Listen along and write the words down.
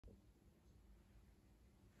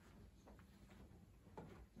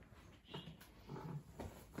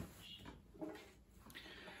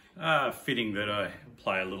Fitting that I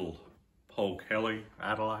play a little Paul Kelly,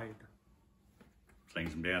 Adelaide. Seeing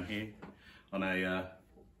some down here on a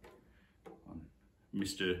on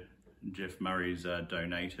Mr. Jeff Murray's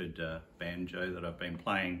donated banjo that I've been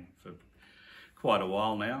playing for quite a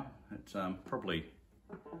while now. It's probably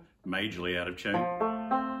majorly out of tune.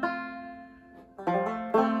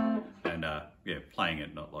 And yeah, playing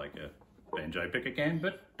it not like a banjo picker can,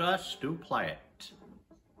 but I still play it.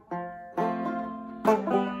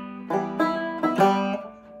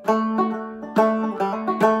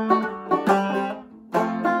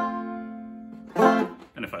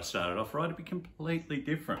 And if I started off right, it'd be completely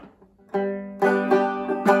different.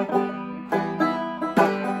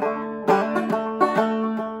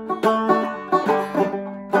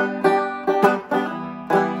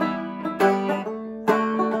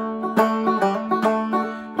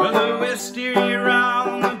 Well, the wisteria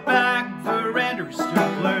on the back veranda is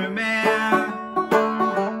still blooming,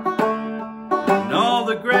 and all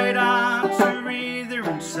the great aunts are either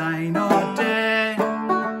insane or dead.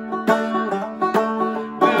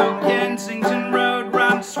 Kensington Road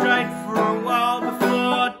runs straight for a while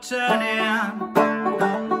before turning.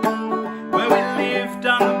 Where we lived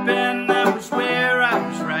on the bend, that was where I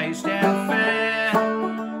was raised and fed.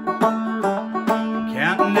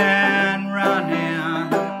 Counting and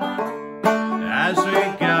running as we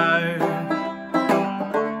go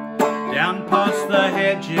down past the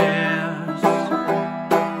hedges,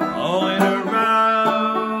 all in a row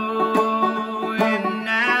in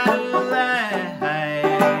Adelaide.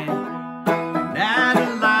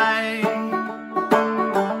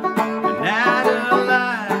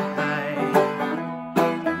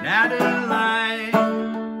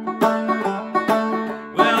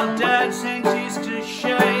 Well, Dad sent his to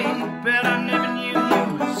shade, but I never knew he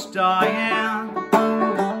was dying.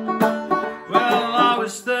 Well, I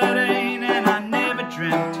was 13 and I never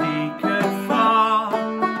dreamt he could fall.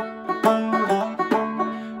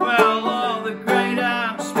 Well, all the great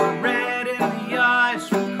aunts were red and the eyes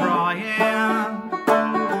were crying.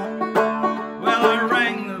 Well, I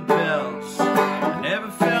rang the bells, I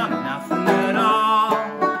never found nothing at all.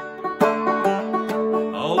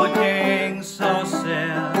 All the king's horses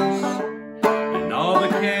and all the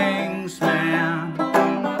king's men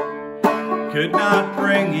could not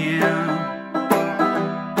bring him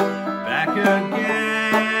back again.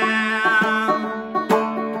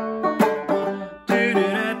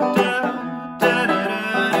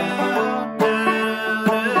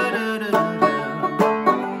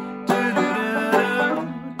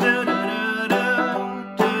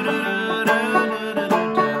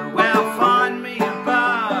 Well, find me a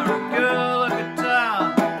bar, a girl, a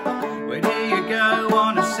guitar. Where do you go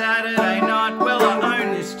on a Saturday night? Well, I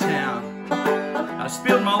own this town. I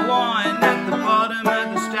spilled my wine at the bottom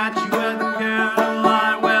of the statue of the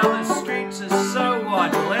Colonel. Well, the streets are so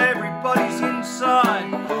wide, well, everybody's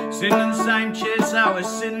inside, sitting in the same chairs I was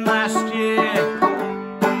sitting last year.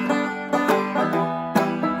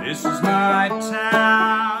 This is my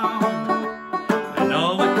town, and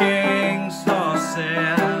all the king's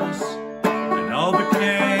horses and all the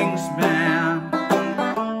king's men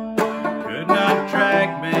could not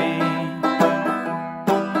drag me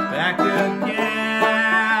back again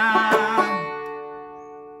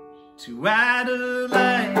to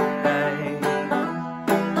Adelaide, to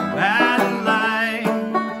Adelaide,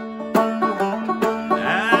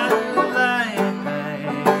 Adelaide,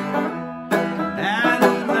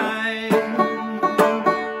 Adelaide.